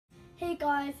Hey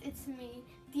guys, it's me,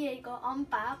 Diego. I'm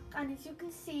back, and as you can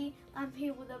see, I'm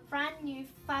here with a brand new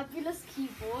fabulous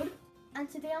keyboard. And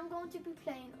today I'm going to be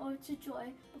playing Ode to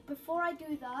Joy. But before I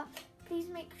do that, please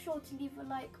make sure to leave a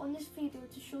like on this video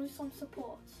to show some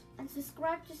support. And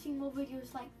subscribe to see more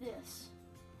videos like this.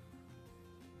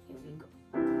 Here we go.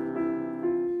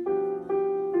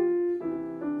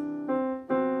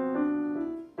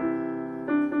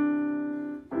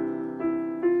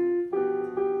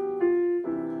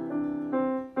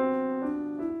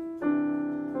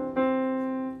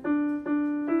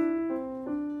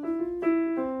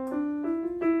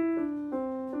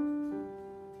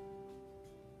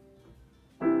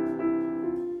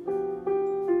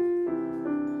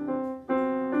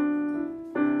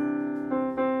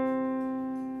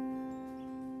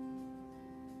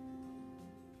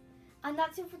 And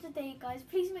that's it for today, guys.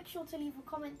 Please make sure to leave a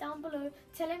comment down below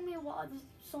telling me what other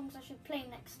songs I should play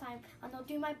next time, and I'll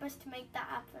do my best to make that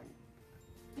happen.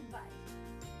 Goodbye.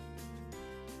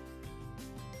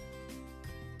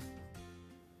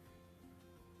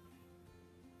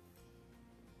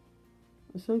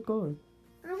 I said go.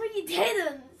 No, you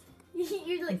didn't.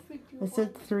 You like 3, 2, 1. I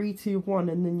said 3, 2, 1,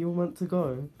 and then you were meant to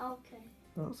go. Okay.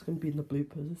 That's going to be in the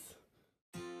bloopers.